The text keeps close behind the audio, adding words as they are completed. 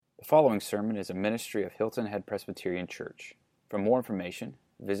The following sermon is a ministry of Hilton Head Presbyterian Church. For more information,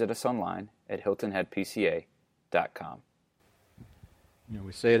 visit us online at hiltonheadpca.com. You know,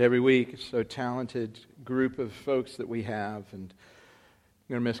 we say it every week. It's so talented group of folks that we have, and I'm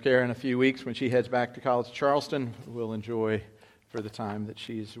going to miss Karen a few weeks when she heads back to college at Charleston. We'll enjoy for the time that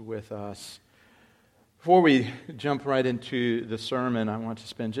she's with us. Before we jump right into the sermon, I want to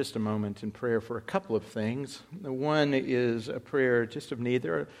spend just a moment in prayer for a couple of things. One is a prayer just of need.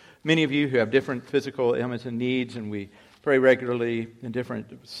 There are many of you who have different physical ailments and needs, and we pray regularly in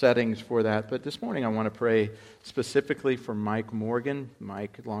different settings for that. But this morning I want to pray specifically for Mike Morgan.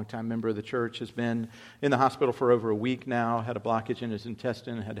 Mike, a longtime member of the church, has been in the hospital for over a week now, had a blockage in his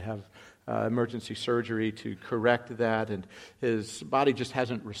intestine, had to have emergency surgery to correct that, and his body just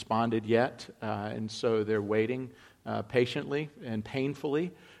hasn't responded yet, and so they're waiting patiently and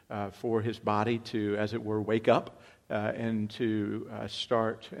painfully for his body to, as it were, wake up and to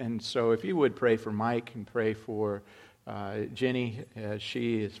start. And so if you would pray for Mike and pray for Jenny, as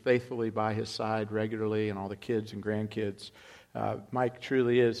she is faithfully by his side regularly, and all the kids and grandkids. Mike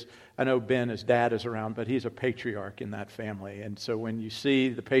truly is, I know Ben, his dad, is around, but he's a patriarch in that family. And so when you see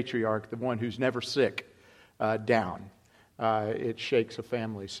the patriarch, the one who's never sick, down, it shakes a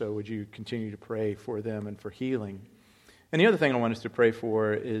family. So would you continue to pray for them and for healing? And the other thing I want us to pray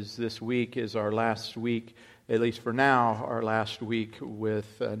for is this week is our last week, at least for now, our last week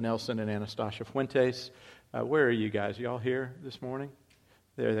with Nelson and Anastasia Fuentes. Where are you guys? You all here this morning?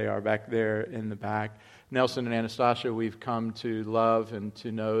 There they are back there in the back. Nelson and Anastasia, we've come to love and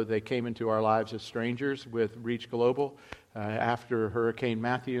to know. They came into our lives as strangers with Reach Global after Hurricane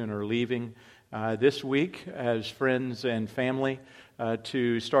Matthew and are leaving this week as friends and family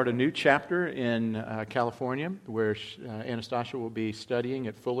to start a new chapter in California, where Anastasia will be studying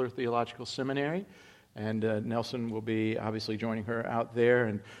at Fuller Theological Seminary. And Nelson will be obviously joining her out there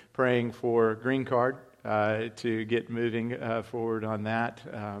and praying for green card to get moving forward on that.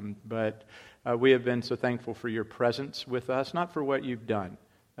 But we have been so thankful for your presence with us, not for what you've done,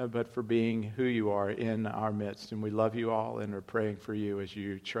 but for being who you are in our midst. And we love you all and are praying for you as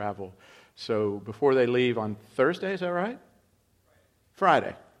you travel. So before they leave on Thursday, is that right?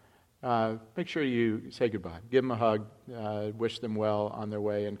 Friday. Make sure you say goodbye. Give them a hug. Wish them well on their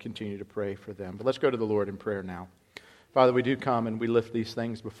way and continue to pray for them. But let's go to the Lord in prayer now. Father, we do come and we lift these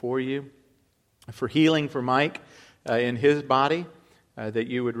things before you. For healing for Mike in his body, that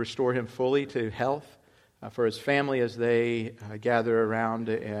you would restore him fully to health. For his family as they gather around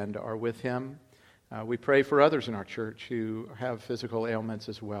and are with him. We pray for others in our church who have physical ailments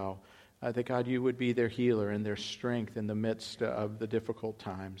as well. That God, you would be their healer and their strength in the midst of the difficult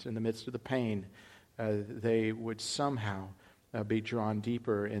times, in the midst of the pain. They would somehow be drawn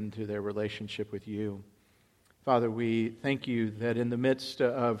deeper into their relationship with you. Father, we thank you that in the midst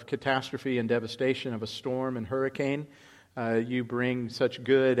of catastrophe and devastation of a storm and hurricane, you bring such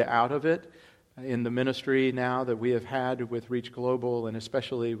good out of it. In the ministry now that we have had with Reach Global, and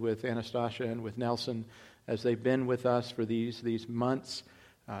especially with Anastasia and with Nelson, as they've been with us for these months,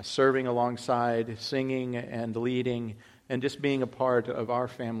 serving alongside, singing and leading, and just being a part of our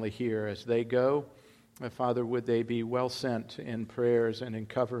family here as they go. Father, would they be well sent in prayers and in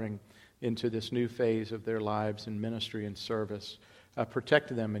covering into this new phase of their lives in ministry and service.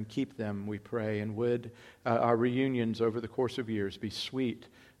 Protect them and keep them, we pray, and would our reunions over the course of years be sweet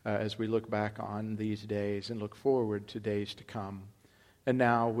as we look back on these days and look forward to days to come. And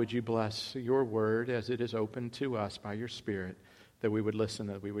now would you bless your word as it is opened to us by your Spirit, that we would listen,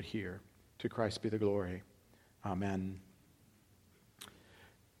 that we would hear. To Christ be the glory. Amen.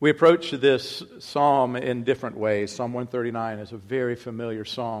 We approach this psalm in different ways. Psalm 139 is a very familiar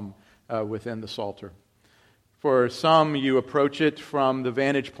psalm within the Psalter. For some, you approach it from the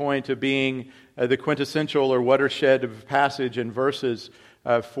vantage point of being the quintessential or watershed of passage and verses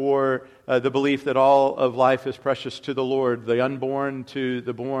for the belief that all of life is precious to the Lord, the unborn to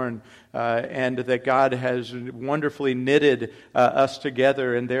the born, and that God has wonderfully knitted us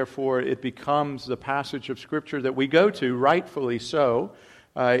together, and therefore it becomes the passage of Scripture that we go to, rightfully so,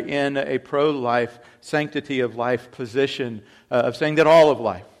 in a pro-life, sanctity of life position of saying that all of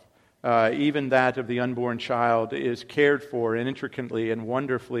life, even that of the unborn child, is cared for and intricately and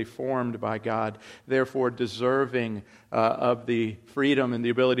wonderfully formed by God, therefore deserving of the freedom and the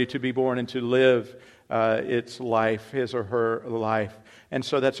ability to be born and to live its life, his or her life. And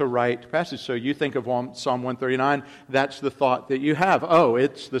so that's a right passage. So you think of Psalm 139, that's the thought that you have. Oh,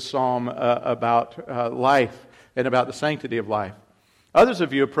 it's the psalm about life and about the sanctity of life. Others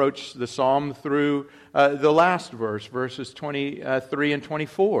of you approach the psalm through the last verse, verses 23 and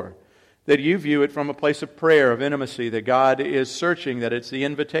 24. that you view it from a place of prayer, of intimacy, that God is searching, that it's the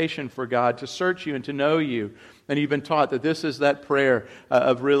invitation for God to search you and to know you. And you've been taught that this is that prayer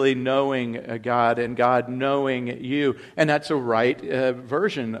of really knowing God and God knowing you. And that's a right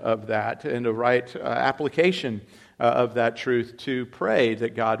version of that and a right application of that truth to pray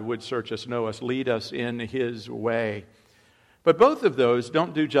that God would search us, know us, lead us in His way. But both of those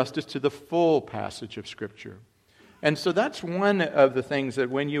don't do justice to the full passage of Scripture. And so that's one of the things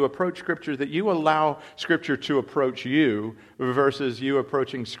that when you approach Scripture, that you allow Scripture to approach you versus you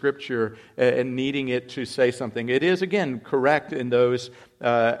approaching Scripture and needing it to say something. It is, again, correct in those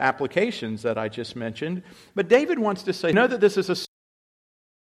applications that I just mentioned. But David wants to say, know that this is a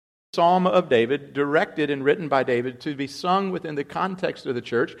Psalm of David, directed and written by David to be sung within the context of the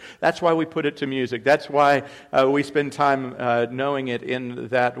church. That's why we put it to music. That's why we spend time knowing it in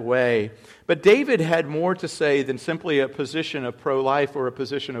that way. But David had more to say than simply a position of pro-life or a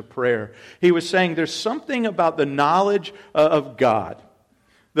position of prayer. He was saying there's something about the knowledge of God.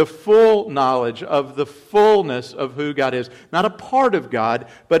 The full knowledge of the fullness of who God is. Not a part of God,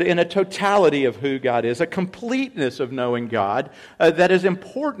 but in a totality of who God is. A completeness of knowing God that is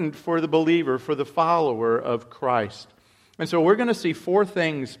important for the believer, for the follower of Christ. And so we're going to see four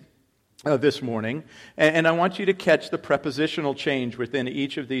things this morning. And I want you to catch the prepositional change within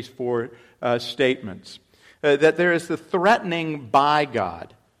each of these four statements. That there is the threatening by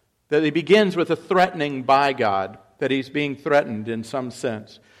God. That he begins with a threatening by God. That he's being threatened in some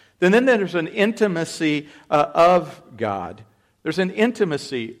sense. Then there's an intimacy of God. There's an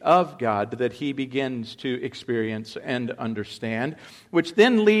intimacy of God that he begins to experience and understand, which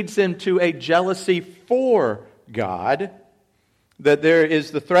then leads him to a jealousy for God. That there is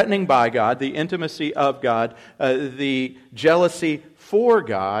the threatening by God, the intimacy of God, the jealousy for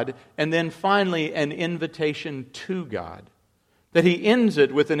God, and then finally an invitation to God. That he ends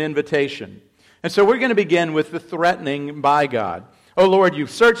it with an invitation. And so we're going to begin with the threatening by God. Oh Lord,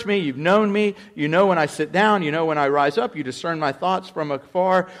 you've searched me, you've known me, you know when I sit down, you know when I rise up, you discern my thoughts from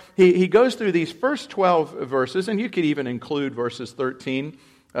afar. He goes through these first 12 verses, and you could even include verses 13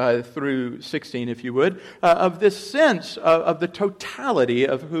 through 16 if you would, of this sense of the totality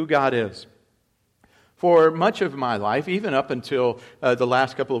of who God is. For much of my life, even up until the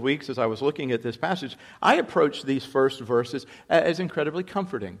last couple of weeks as I was looking at this passage, I approached these first verses as incredibly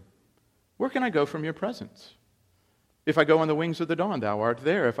comforting. Where can I go from your presence? If I go on the wings of the dawn, thou art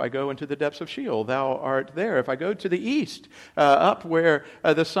there. If I go into the depths of Sheol, thou art there. If I go to the east, up where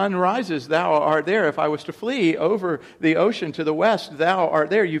the sun rises, thou art there. If I was to flee over the ocean to the west, thou art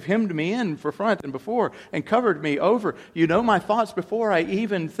there. You've hemmed me in for front and before and covered me over. You know my thoughts before I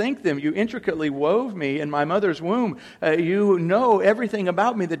even think them. You intricately wove me in my mother's womb. You know everything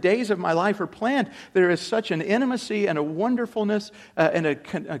about me. The days of my life are planned. There is such an intimacy and a wonderfulness and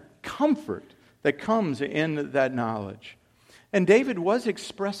a comfort that comes in that knowledge. And David was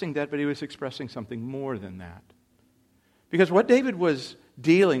expressing that, but he was expressing something more than that. Because what David was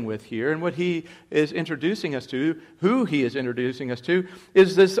dealing with here, and what he is introducing us to, who he is introducing us to,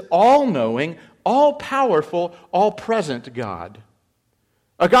 is this all-knowing, all-powerful, all-present God.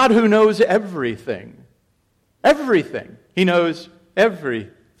 A God who knows everything. Everything. He knows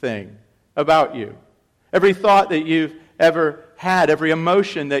everything about you. Every thought that you've ever had, every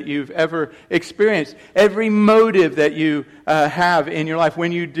emotion that you've ever experienced, every motive that you have in your life.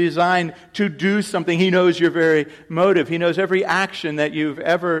 When you design to do something, He knows your very motive. He knows every action that you've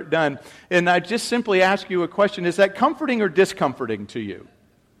ever done. And I just simply ask you a question, is that comforting or discomforting to you?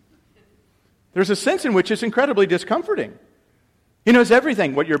 There's a sense in which it's incredibly discomforting. He knows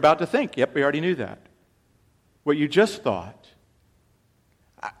everything, what you're about to think. Yep, we already knew that. What you just thought.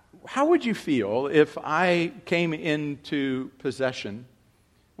 How would you feel if I came into possession?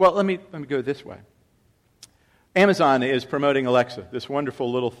 Well, let me go this way. Amazon is promoting Alexa, this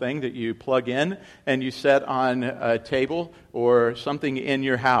wonderful little thing that you plug in and you set on a table or something in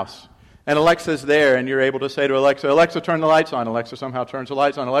your house. And Alexa's there, and you're able to say to Alexa, Alexa, turn the lights on. Alexa somehow turns the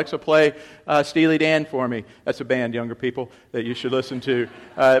lights on. Alexa, play Steely Dan for me. That's a band, younger people, that you should listen to.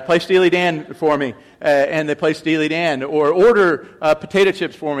 Play Steely Dan for me. And they play Steely Dan. Or order potato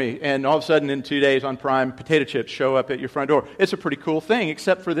chips for me. And all of a sudden, in 2 days on Prime, potato chips show up at your front door. It's a pretty cool thing,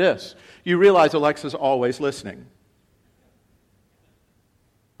 except for this. You realize Alexa's always listening.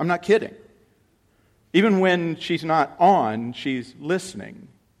 I'm not kidding. Even when she's not on, she's listening.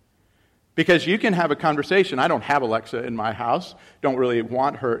 Because you can have a conversation. I don't have Alexa in my house. Don't really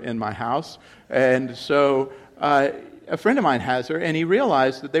want her in my house. And so a friend of mine has her, and he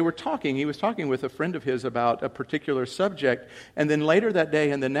realized that they were talking. He was talking with a friend of his about a particular subject. And then later that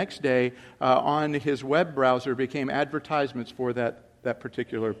day and the next day, on his web browser became advertisements for that that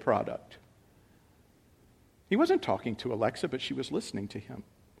particular product. He wasn't talking to Alexa, but she was listening to him.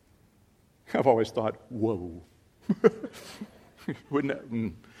 I've always thought, whoa. Wouldn't it?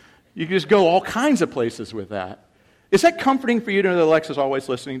 You can just go all kinds of places with that. Is that comforting for you to know that Alexa's always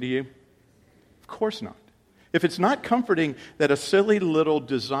listening to you? Of course not. If it's not comforting that a silly little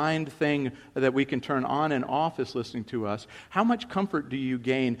designed thing that we can turn on and off is listening to us, how much comfort do you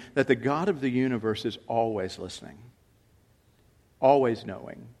gain that the God of the universe is always listening, always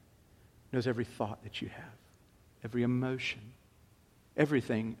knowing, knows every thought that you have, every emotion,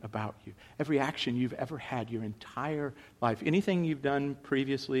 everything about you, every action you've ever had your entire life, anything you've done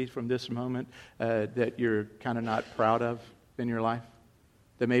previously from this moment that you're kind of not proud of in your life,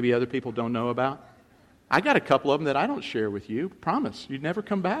 that maybe other people don't know about? I got a couple of them that I don't share with you. Promise, you'd never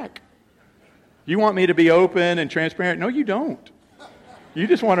come back. You want me to be open and transparent? No, you don't. You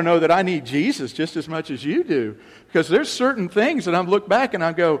just want to know that I need Jesus just as much as you do. Because there's certain things that I look back and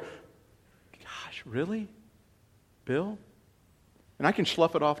I go, gosh, really? Bill? And I can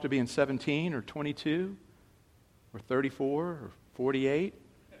slough it off to being 17 or 22 or 34 or 48.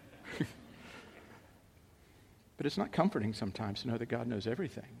 But it's not comforting sometimes to know that God knows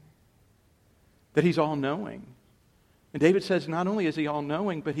everything, that He's all-knowing. And David says not only is He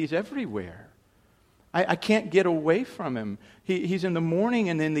all-knowing, but He's everywhere. I can't get away from Him. He's in the morning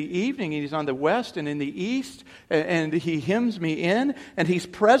and in the evening. He's on the west and in the east. And He hems me in. And He's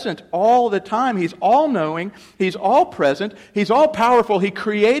present all the time. He's all-knowing. He's all-present. He's all-powerful. He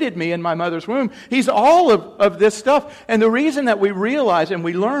created me in my mother's womb. He's all of this stuff. And the reason that we realize and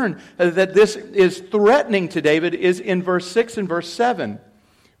we learn that this is threatening to David is in verse 6 and verse 7.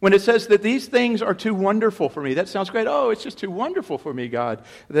 When it says that these things are too wonderful for me. That sounds great. Oh, it's just too wonderful for me, God.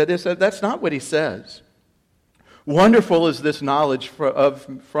 That's not what he says. Wonderful is this knowledge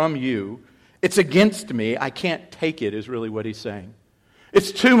from you. It's against me. I can't take it, is really what he's saying.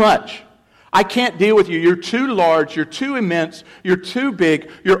 It's too much. I can't deal with you. You're too large. You're too immense. You're too big.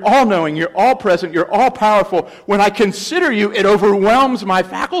 You're all-knowing. You're all-present. You're all-powerful. When I consider you, it overwhelms my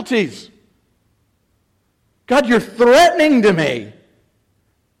faculties. God, you're threatening to me.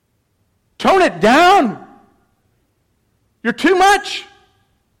 Tone it down. You're too much.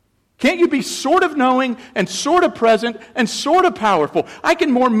 Can't you be sort of knowing and sort of present and sort of powerful? I can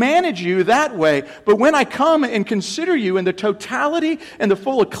more manage you that way. But when I come and consider you in the totality and the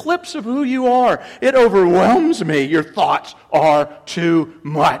full eclipse of who you are, it overwhelms me. Your thoughts are too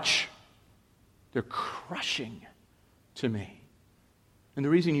much. They're crushing to me. And the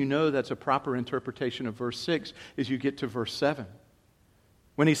reason you know that's a proper interpretation of verse 6 is you get to verse 7.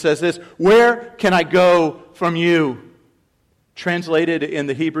 When he says this, where can I go from you? Translated in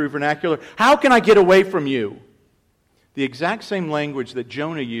the Hebrew vernacular, how can I get away from you? The exact same language that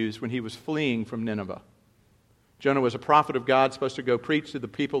Jonah used when he was fleeing from Nineveh. Jonah was a prophet of God, supposed to go preach to the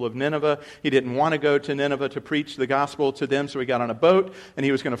people of Nineveh. He didn't want to go to Nineveh to preach the gospel to them, so he got on a boat, and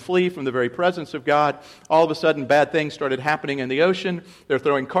he was going to flee from the very presence of God. All of a sudden, bad things started happening in the ocean. They're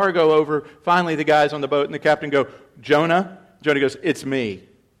throwing cargo over. Finally, the guys on the boat and the captain go, Jonah? Jonah goes, it's me.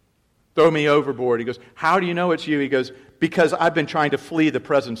 Throw me overboard. He goes, how do you know it's you? He goes, because I've been trying to flee the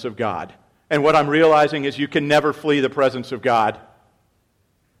presence of God. And what I'm realizing is you can never flee the presence of God.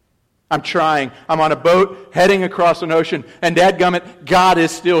 I'm trying. I'm on a boat heading across an ocean, and dadgummit, God is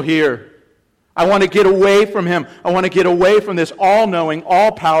still here. I want to get away from Him. I want to get away from this all-knowing,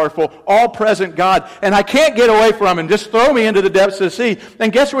 all-powerful, all-present God. And I can't get away from Him. Just throw me into the depths of the sea.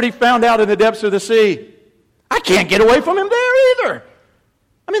 And guess what he found out in the depths of the sea? I can't get away from Him there either.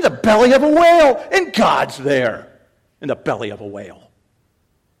 I'm in the belly of a whale, and God's there in the belly of a whale.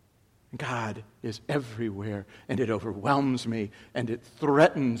 God is everywhere, and it overwhelms me, and it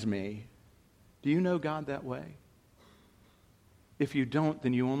threatens me. Do you know God that way? If you don't,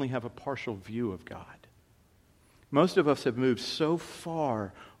 then you only have a partial view of God. Most of us have moved so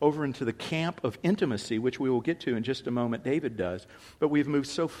far over into the camp of intimacy, which we will get to in just a moment, David does, but we've moved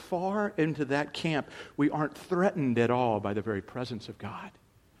so far into that camp, we aren't threatened at all by the very presence of God.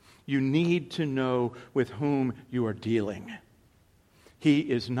 You need to know with whom you are dealing. He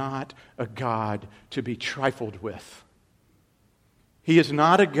is not a God to be trifled with. He is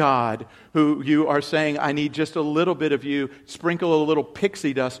not a God who you are saying, I need just a little bit of you, sprinkle a little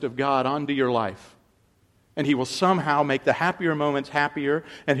pixie dust of God onto your life. And He will somehow make the happier moments happier,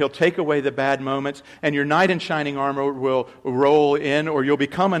 and He'll take away the bad moments, and your knight in shining armor will roll in, or you'll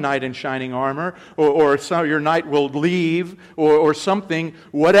become a knight in shining armor, or your knight will leave, or something,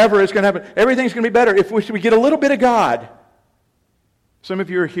 whatever is going to happen. Everything's going to be better if we get a little bit of God. Some of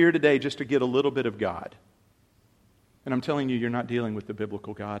you are here today just to get a little bit of God. And I'm telling you, you're not dealing with the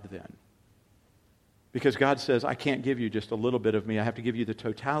biblical God then. Because God says, I can't give you just a little bit of me. I have to give you the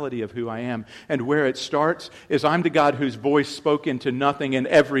totality of who I am. And where it starts is I'm the God whose voice spoke into nothing and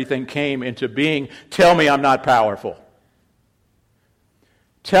everything came into being. Tell me I'm not powerful.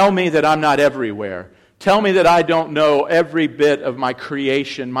 Tell me that I'm not everywhere. Tell me that I don't know every bit of my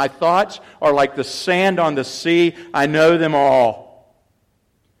creation. My thoughts are like the sand on the sea. I know them all.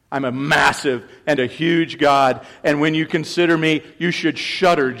 I'm a massive and a huge God. And when you consider me, you should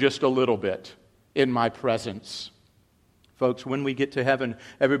shudder just a little bit in my presence. Folks, when we get to heaven,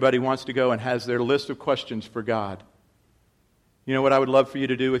 everybody wants to go and has their list of questions for God. You know what I would love for you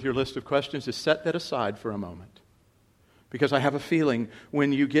to do with your list of questions is set that aside for a moment. Because I have a feeling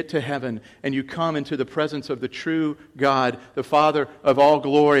when you get to heaven and you come into the presence of the true God, the Father of all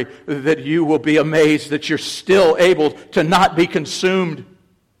glory, that you will be amazed that you're still able to not be consumed.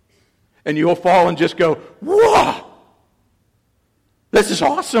 And you'll fall and just go, whoa! This is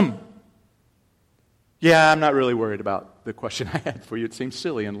awesome! Yeah, I'm not really worried about the question I had for you. It seems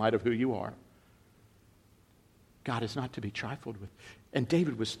silly in light of who you are. God is not to be trifled with. And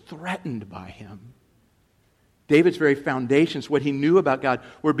David was threatened by him. David's very foundations, what he knew about God,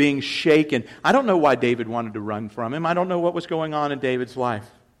 were being shaken. I don't know why David wanted to run from him. I don't know what was going on in David's life.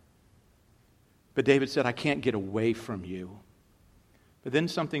 But David said, I can't get away from you. But then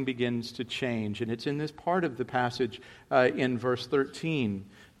something begins to change, and it's in this part of the passage in verse 13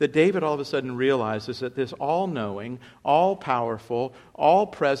 that David all of a sudden realizes that this all-knowing, all-powerful,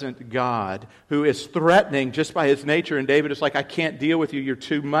 all-present God who is threatening just by his nature, and David is like, I can't deal with you, you're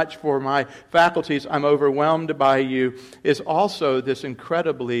too much for my faculties, I'm overwhelmed by you, is also this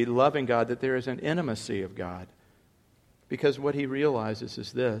incredibly loving God, that there is an intimacy of God. Because what he realizes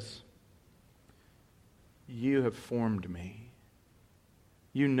is this: you have formed me.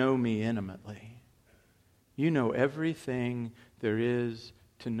 You know me intimately. You know everything there is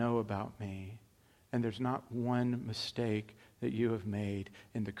to know about me. And there's not one mistake that you have made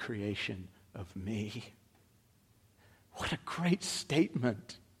in the creation of me. What a great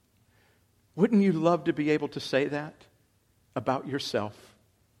statement. Wouldn't you love to be able to say that about yourself?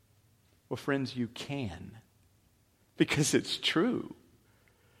 Well, friends, you can. Because it's true.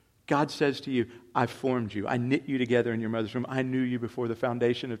 God says to you, I formed you. I knit you together in your mother's womb. I knew you before the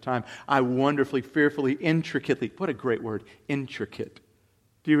foundation of time. I wonderfully, fearfully, intricately, what a great word, intricate.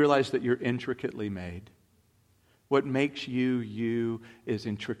 Do you realize that you're intricately made? What makes you, you is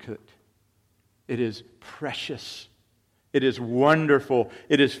intricate. It is precious. It is wonderful.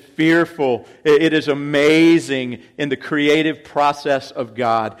 It is fearful. It is amazing in the creative process of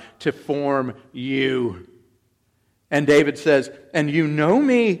God to form you. And David says, and you know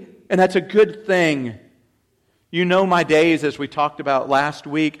me, and that's a good thing. You know my days, as we talked about last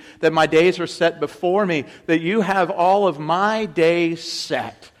week, that my days are set before me, that you have all of my days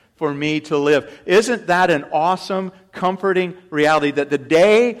set for me to live. Isn't that an awesome, comforting reality, that the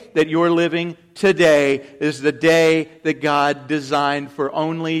day that you're living today is the day that God designed for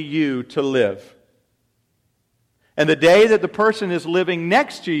only you to live? And the day that the person is living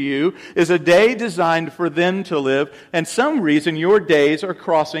next to you is a day designed for them to live. And some reason your days are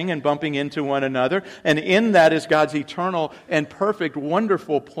crossing and bumping into one another. And in that is God's eternal and perfect,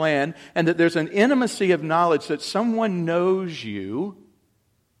 wonderful plan. And that there's an intimacy of knowledge that someone knows you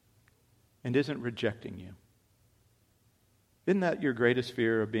and isn't rejecting you. Isn't that your greatest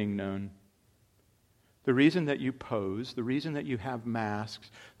fear of being known? The reason that you pose, the reason that you have masks,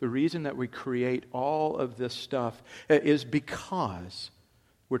 the reason that we create all of this stuff is because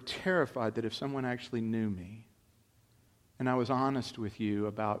we're terrified that if someone actually knew me, and I was honest with you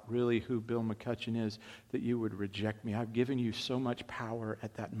about really who Bill McCutcheon is, that you would reject me. I've given you so much power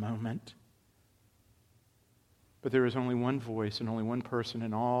at that moment. But there is only one voice and only one person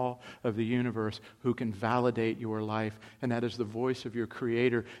in all of the universe who can validate your life, and that is the voice of your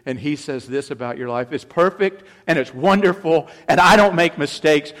Creator. And He says this about your life: it's perfect and it's wonderful, and I don't make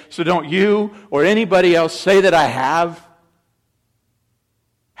mistakes, so don't you or anybody else say that I have.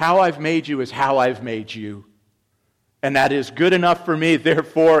 How I've made you is how I've made you. And that is good enough for me,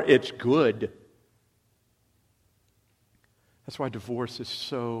 therefore it's good. That's why divorce is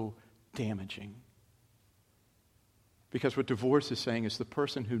so damaging. Because what divorce is saying is the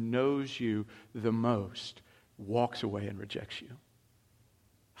person who knows you the most walks away and rejects you.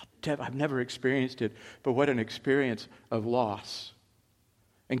 I've never experienced it, but what an experience of loss.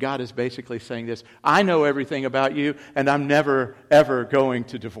 And God is basically saying this: I know everything about you, and I'm never, ever going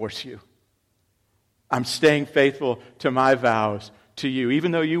to divorce you. I'm staying faithful to my vows to you.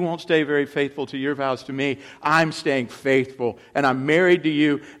 Even though you won't stay very faithful to your vows to me, I'm staying faithful, and I'm married to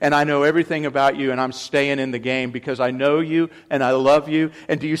you, and I know everything about you, and I'm staying in the game because I know you and I love you.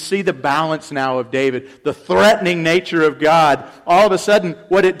 And do you see the balance now of David? The threatening nature of God. All of a sudden,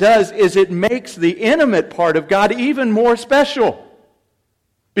 what it does is it makes the intimate part of God even more special.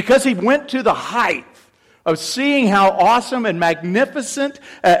 Because he went to the height of seeing how awesome and magnificent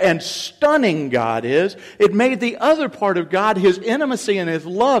and stunning God is, it made the other part of God, His intimacy and His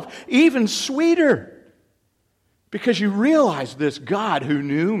love, even sweeter. Because you realize this God who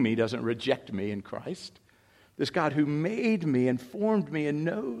knew me doesn't reject me in Christ. This God who made me and formed me and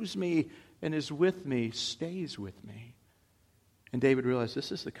knows me and is with me, stays with me. And David realized,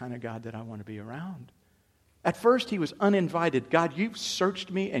 this is the kind of God that I want to be around. At first, he was uninvited. God, you've searched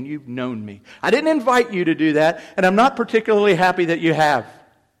me and you've known me. I didn't invite you to do that, and I'm not particularly happy that you have.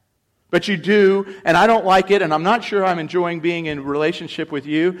 But you do, and I don't like it, and I'm not sure I'm enjoying being in relationship with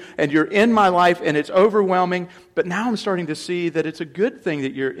you, and you're in my life, and it's overwhelming. But now I'm starting to see that it's a good thing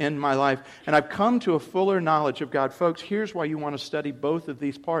that you're in my life, and I've come to a fuller knowledge of God. Folks, here's why you want to study both of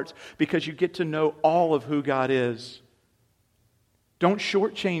these parts, because you get to know all of who God is. Don't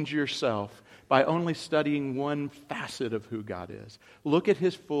shortchange yourself by only studying one facet of who God is. Look at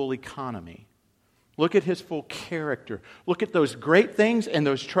His full economy. Look at His full character. Look at those great things and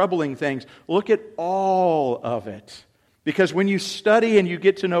those troubling things. Look at all of it. Because when you study and you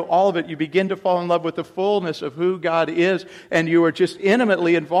get to know all of it, you begin to fall in love with the fullness of who God is, and you are just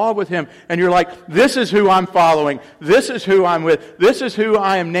intimately involved with Him. And you're like, this is who I'm following. This is who I'm with. This is who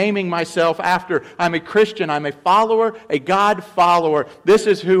I am naming myself after. I'm a Christian. I'm a follower, a God follower. This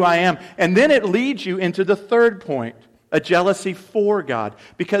is who I am. And then it leads you into the third point, a jealousy for God.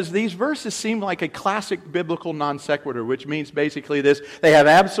 Because these verses seem like a classic biblical non sequitur, which means basically this: they have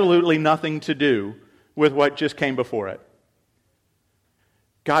absolutely nothing to do with what just came before it.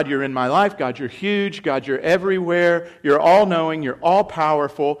 God, you're in my life. God, you're huge. God, you're everywhere. You're all-knowing. You're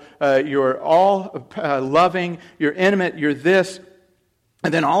all-powerful. You're all-loving. You're intimate. You're this.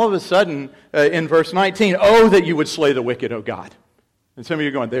 And then all of a sudden, in verse 19, oh, that you would slay the wicked, oh God. And some of you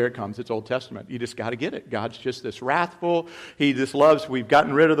are going, there it comes. It's Old Testament. You just got to get it. God's just this wrathful. He just loves. We've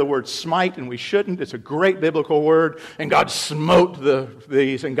gotten rid of the word smite, and we shouldn't. It's a great biblical word. And God smote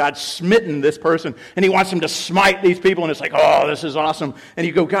these, and God's smitten this person, and He wants Him to smite these people. And it's like, oh, this is awesome. And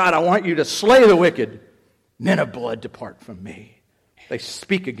you go, God, I want you to slay the wicked. Men of blood, depart from me. They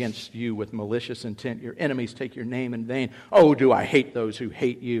speak against you with malicious intent. Your enemies take your name in vain. Oh, do I hate those who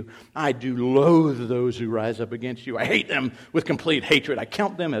hate you. I do loathe those who rise up against you. I hate them with complete hatred. I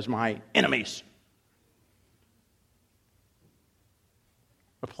count them as my enemies.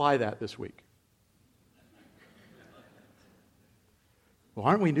 Apply that this week. Well,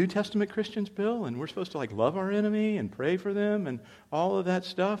 aren't we New Testament Christians, Bill? And we're supposed to love our enemy and pray for them and all of that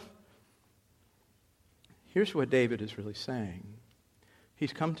stuff? Here's what David is really saying.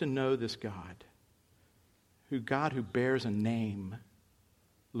 He's come to know this God who bears a name,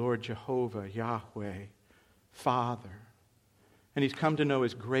 Lord Jehovah, Yahweh, Father. And he's come to know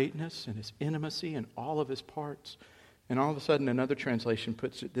His greatness and His intimacy and all of His parts. And all of a sudden, another translation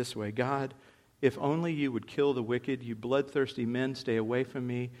puts it this way: God, if only you would kill the wicked, you bloodthirsty men, stay away from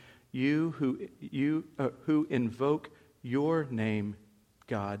me. You who invoke your name,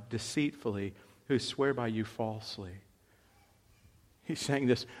 God, deceitfully, who swear by you falsely. He's saying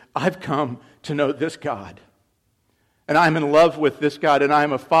this: I've come to know this God. And I'm in love with this God, and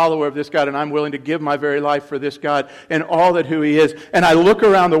I'm a follower of this God, and I'm willing to give my very life for this God and all that who He is. And I look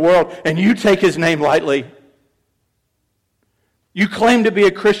around the world, and you take His name lightly. You claim to be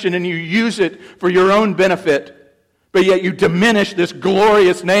a Christian, and you use it for your own benefit. But yet you diminish this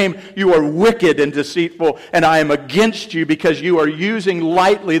glorious name. You are wicked and deceitful, and I am against you because you are using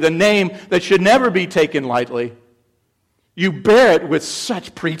lightly the name that should never be taken lightly. You bear it with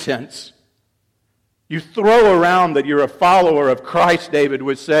such pretense. You throw around that you're a follower of Christ, David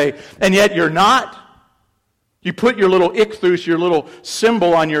would say, and yet you're not. You put your little ichthus, your little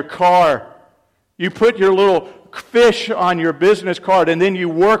symbol on your car. You put your little fish on your business card, and then you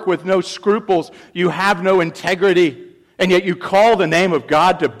work with no scruples. You have no integrity, and yet you call the name of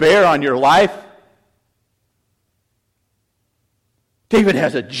God to bear on your life. David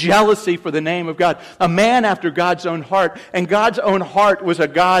has a jealousy for the name of God, a man after God's own heart. And God's own heart was a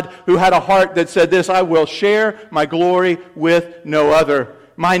God who had a heart that said this: I will share my glory with no other.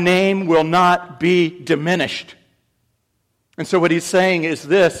 My name will not be diminished. And so what he's saying is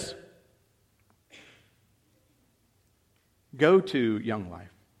this: go to Young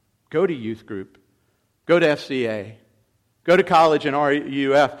Life, go to youth group, go to FCA, Go to college in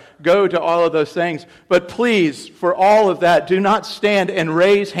RUF. Go to all of those things. But please, for all of that, do not stand and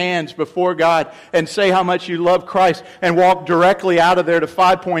raise hands before God and say how much you love Christ and walk directly out of there to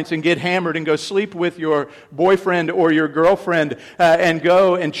 5 Points and get hammered and go sleep with your boyfriend or your girlfriend and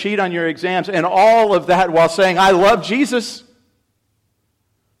go and cheat on your exams and all of that while saying, I love Jesus.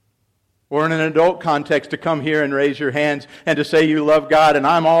 Or in an adult context, to come here and raise your hands and to say you love God and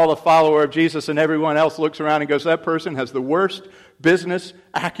I'm all a follower of Jesus, and everyone else looks around and goes, that person has the worst business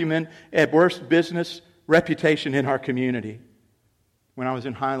acumen and worst business reputation in our community. When I was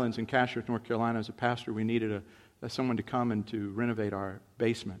in Highlands in Cashiers, North Carolina as a pastor, we needed someone to come and to renovate our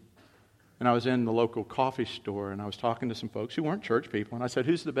basement. And I was in the local coffee store and I was talking to some folks who weren't church people. And I said,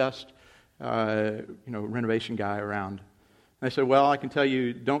 who's the best renovation guy around? And they said, well, I can tell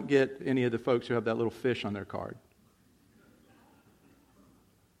you, don't get any of the folks who have that little fish on their card.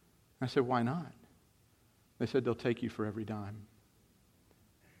 I said, why not? They said, they'll take you for every dime.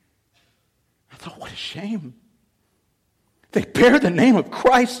 I thought, what a shame. They bear the name of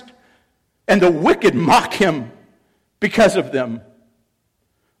Christ, and the wicked mock Him because of them.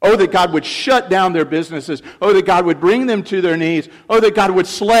 Oh, that God would shut down their businesses. Oh, that God would bring them to their knees. Oh, that God would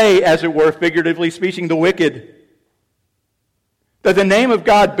slay, as it were, figuratively speaking, the wicked. That the name of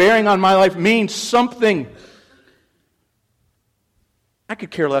God bearing on my life means something. I could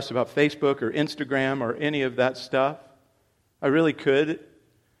care less about Facebook or Instagram or any of that stuff. I really could.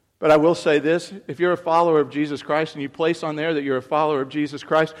 But I will say this, if you're a follower of Jesus Christ and you place on there that you're a follower of Jesus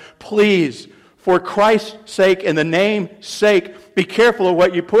Christ, please, for Christ's sake and the name's sake, be careful of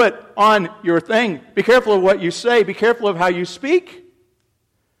what you put on your thing. Be careful of what you say. Be careful of how you speak.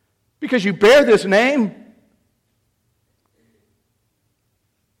 Because you bear this name.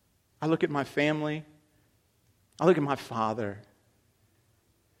 I look at my family. I look at my father.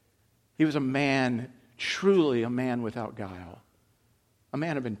 He was a man, truly a man without guile. A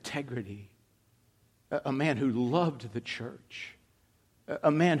man of integrity. A man who loved the church.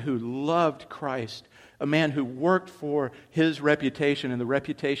 A man who loved Christ. A man who worked for his reputation and the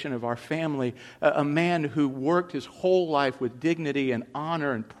reputation of our family. A man who worked his whole life with dignity and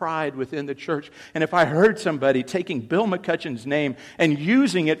honor and pride within the church. And if I heard somebody taking Bill McCutcheon's name and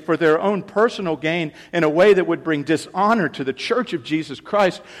using it for their own personal gain in a way that would bring dishonor to the church of Jesus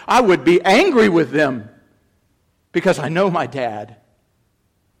Christ, I would be angry with them because I know my dad.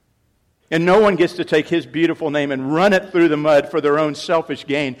 And no one gets to take his beautiful name and run it through the mud for their own selfish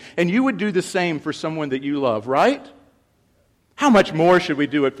gain. And you would do the same for someone that you love, right? How much more should we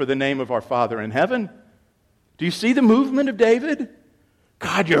do it for the name of our Father in heaven? Do you see the movement of David?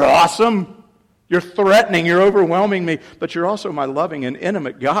 God, you're awesome. You're threatening. You're overwhelming me. But you're also my loving and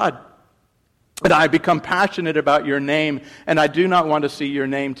intimate God. And I become passionate about your name, and I do not want to see your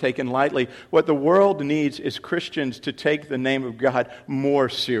name taken lightly. What the world needs is Christians to take the name of God more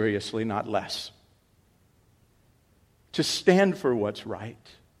seriously, not less. To stand for what's right.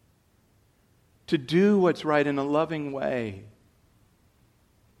 To do what's right in a loving way.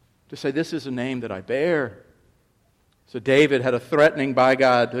 To say, this is a name that I bear. So David had a threatening by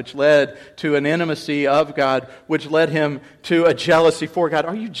God, which led to an intimacy of God, which led him to a jealousy for God.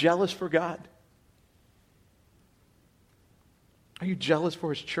 Are you jealous for God? Are you jealous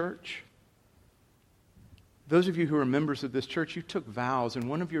for His church? Those of you who are members of this church, you took vows, and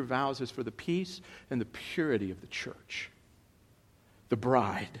one of your vows is for the peace and the purity of the church. The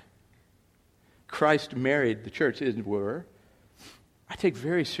bride. Christ married the church, as it were. I take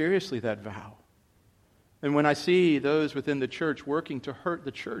very seriously that vow. And when I see those within the church working to hurt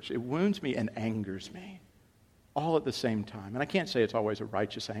the church, it wounds me and angers me. All at the same time. And I can't say it's always a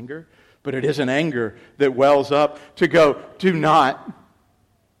righteous anger, but it is an anger that wells up to go, do not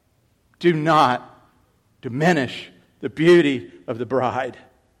diminish the beauty of the bride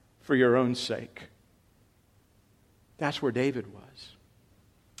for your own sake. That's where David was.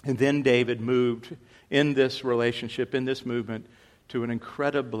 And then David moved in this relationship, in this movement, to an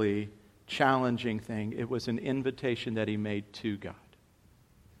incredibly challenging thing. It was an invitation that he made to God.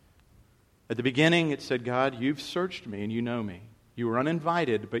 At the beginning, it said, God, you've searched me and you know me. You were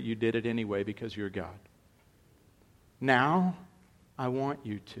uninvited, but you did it anyway because you're God. Now, I want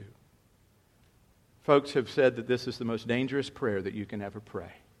you to. Folks have said that this is the most dangerous prayer that you can ever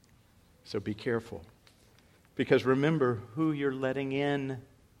pray. So be careful. Because remember who you're letting in.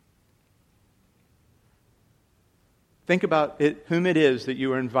 Think about whom it is that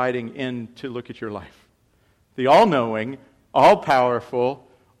you are inviting in to look at your life. The all-knowing, all-powerful,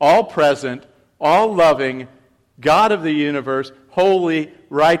 all-present, all-loving God of the universe, holy,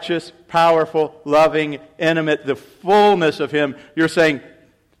 righteous, powerful, loving, intimate, the fullness of Him. You're saying,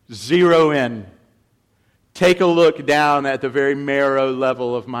 zero in. Take a look down at the very marrow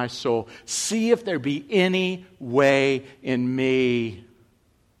level of my soul. See if there be any way in me.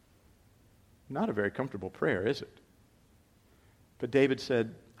 Not a very comfortable prayer, is it? But David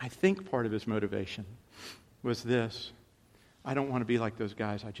said, I think part of his motivation was this. I don't want to be like those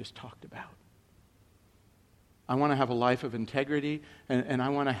guys I just talked about. I want to have a life of integrity, and I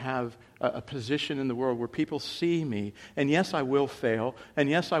want to have a position in the world where people see me. And yes, I will fail, and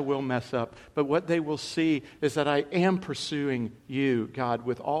yes, I will mess up. But what they will see is that I am pursuing you, God,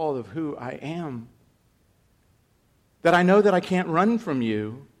 with all of who I am. That I know that I can't run from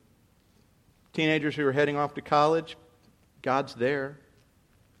you. Teenagers who are heading off to college, God's there.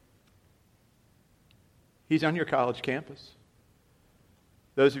 He's on your college campus.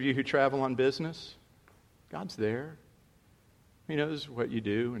 Those of you who travel on business, God's there. He knows what you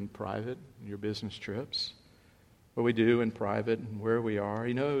do in private, your business trips, what we do in private and where we are.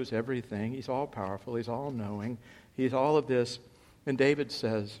 He knows everything. He's all powerful. He's all knowing. He's all of this. And David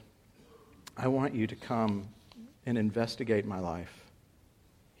says, I want you to come and investigate my life.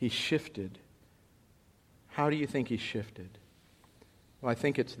 He shifted. How do you think he shifted? Well, I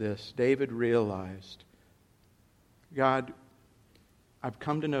think it's this. David realized, God, I've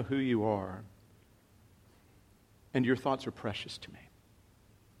come to know who you are. And your thoughts are precious to me.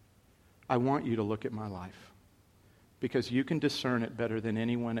 I want you to look at my life because you can discern it better than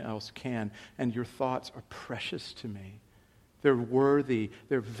anyone else can. And your thoughts are precious to me. They're worthy.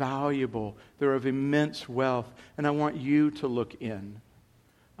 They're valuable. They're of immense wealth. And I want you to look in.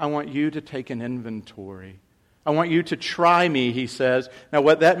 I want you to take an inventory. I want you to try me, he says. Now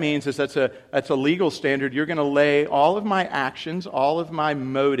what that means is that's a legal standard. You're going to lay all of my actions, all of my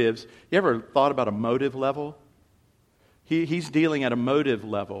motives. You ever thought about a motive level? He's dealing at a motive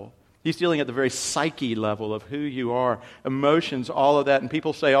level. He's dealing at the very psyche level of who you are, emotions, all of that. And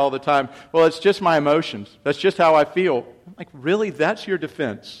people say all the time, well, it's just my emotions. That's just how I feel. I'm like, really? That's your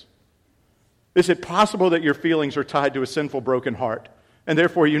defense? Is it possible that your feelings are tied to a sinful, broken heart? And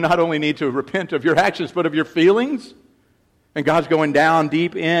therefore you not only need to repent of your actions, but of your feelings? And God's going down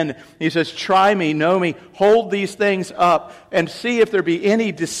deep in. He says, try me, know me, hold these things up, and see if there be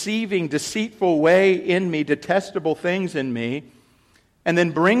any deceiving, deceitful way in me, detestable things in me, and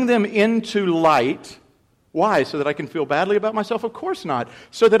then bring them into light. Why? So that I can feel badly about myself? Of course not.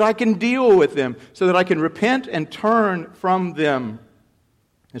 So that I can deal with them, so that I can repent and turn from them.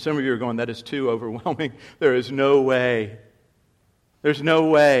 And some of you are going, that is too overwhelming. There is no way. There's no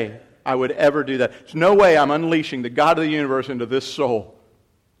way I would ever do that. There's no way I'm unleashing the God of the universe into this soul.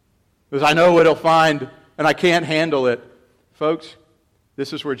 Because I know what he'll find, and I can't handle it. Folks,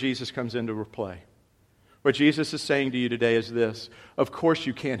 this is where Jesus comes into play. What Jesus is saying to you today is this. Of course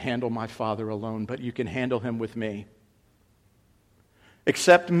you can't handle my Father alone, but you can handle him with me.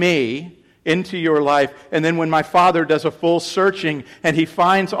 Accept me into your life, and then when my Father does a full searching and he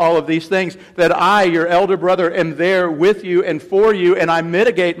finds all of these things, that I, your elder brother, am there with you and for you, and I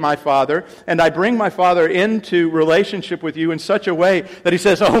mitigate my Father, and I bring my Father into relationship with you in such a way that he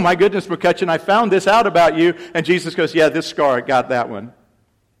says, oh my goodness, McCutcheon, I found this out about you. And Jesus goes, yeah, this scar, got that one.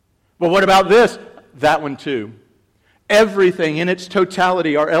 But what about this? That one too. Everything in its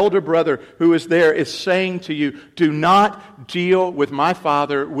totality, our elder brother who is there is saying to you, do not deal with my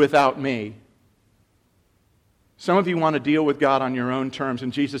Father without me. Some of you want to deal with God on your own terms,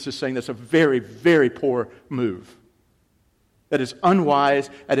 and Jesus is saying that's a very, very poor move. That is unwise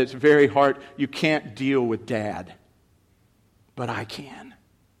at its very heart. You can't deal with Dad, but I can.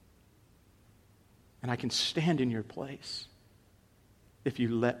 And I can stand in your place if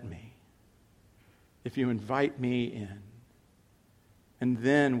you let me. If you invite me in, and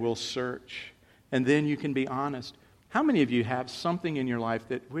then we'll search, and then you can be honest. How many of you have something in your life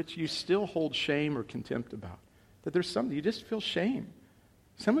that which you still hold shame or contempt about? That there's something, you just feel shame.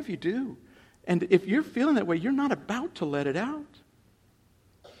 Some of you do. And if you're feeling that way, you're not about to let it out.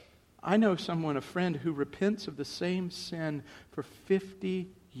 I know someone, a friend, who repents of the same sin for 50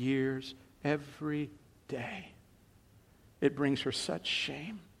 years every day. It brings her such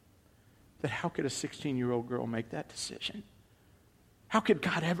shame. That how could a 16-year-old girl make that decision? How could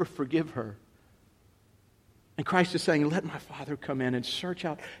God ever forgive her? And Christ is saying, let my Father come in and search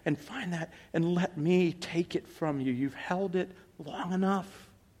out and find that and let me take it from you. You've held it long enough.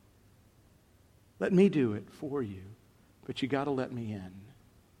 Let me do it for you. But you got to let me in.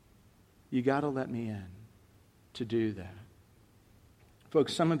 You got to let me in to do that.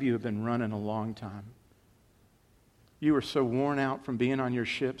 Folks, some of you have been running a long time. You are so worn out from being on your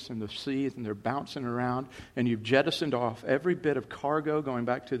ships and the seas and they're bouncing around, and you've jettisoned off every bit of cargo, going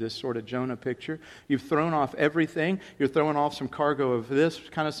back to this sort of Jonah picture. You've thrown off everything. You're throwing off some cargo of this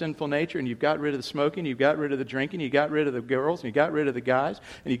kind of sinful nature, and you've got rid of the smoking, you've got rid of the drinking, you got rid of the girls, and you got rid of the guys,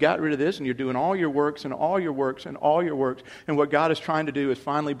 and you got rid of this, and you're doing all your works and all your works and all your works. And what God is trying to do is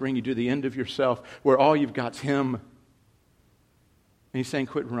finally bring you to the end of yourself where all you've got's Him. And He's saying,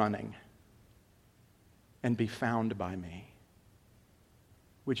 quit running and be found by me.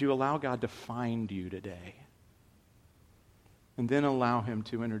 Would you allow God to find you today? And then allow Him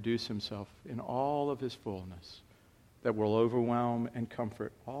to introduce Himself in all of His fullness that will overwhelm and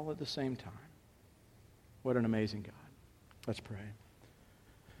comfort all at the same time. What an amazing God. Let's pray.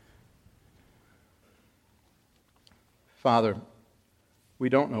 Father, we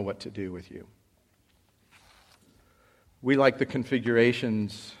don't know what to do with you. We like the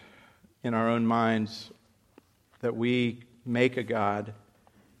configurations in our own minds that we make a God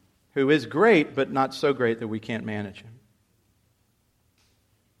who is great, but not so great that we can't manage Him.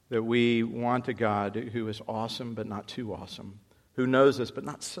 That we want a God who is awesome, but not too awesome. Who knows us, but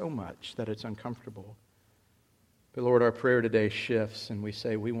not so much that it's uncomfortable. But Lord, our prayer today shifts, and we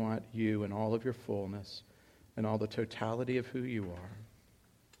say we want you in all of your fullness and all the totality of who you are.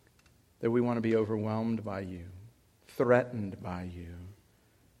 That we want to be overwhelmed by you, threatened by you,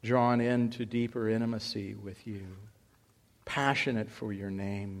 drawn into deeper intimacy with you, passionate for your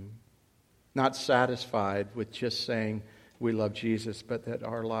name, not satisfied with just saying we love Jesus, but that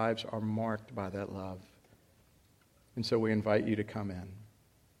our lives are marked by that love. And so we invite you to come in.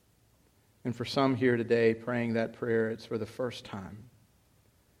 And for some here today praying that prayer, it's for the first time.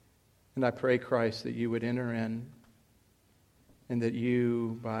 And I pray, Christ, that you would enter in and that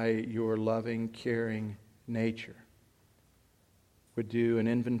you, by your loving, caring nature, would do an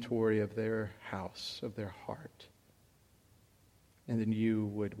inventory of their house, of their heart. And then you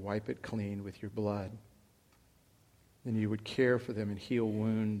would wipe it clean with your blood. And you would care for them and heal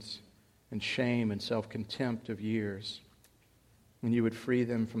wounds and shame and self-contempt of years. And you would free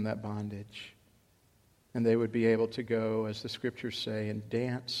them from that bondage. And they would be able to go, as the Scriptures say, and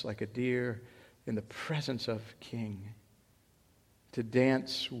dance like a deer in the presence of a king. To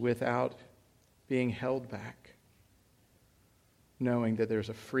dance without being held back. Knowing that there's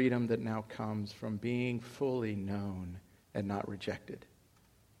a freedom that now comes from being fully known and not rejected.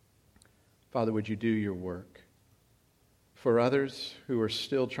 Father, would you do your work? For others who are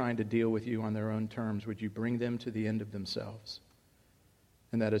still trying to deal with you on their own terms, would you bring them to the end of themselves?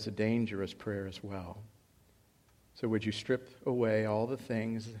 And that is a dangerous prayer as well. So would you strip away all the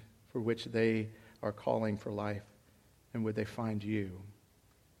things for which they are calling for life, and would they find you?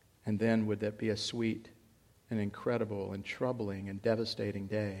 And then would that be a sweet and incredible and troubling and devastating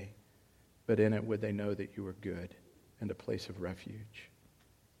day, but in it would they know that you are good and a place of refuge.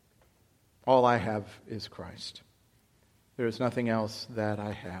 All I have is Christ. There is nothing else that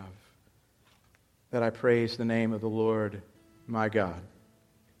I have. That I praise the name of the Lord my God,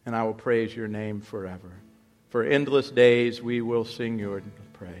 and I will praise your name forever. For endless days we will sing your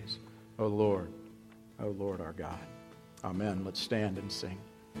praise, O Lord our God. Amen. Let's stand and sing.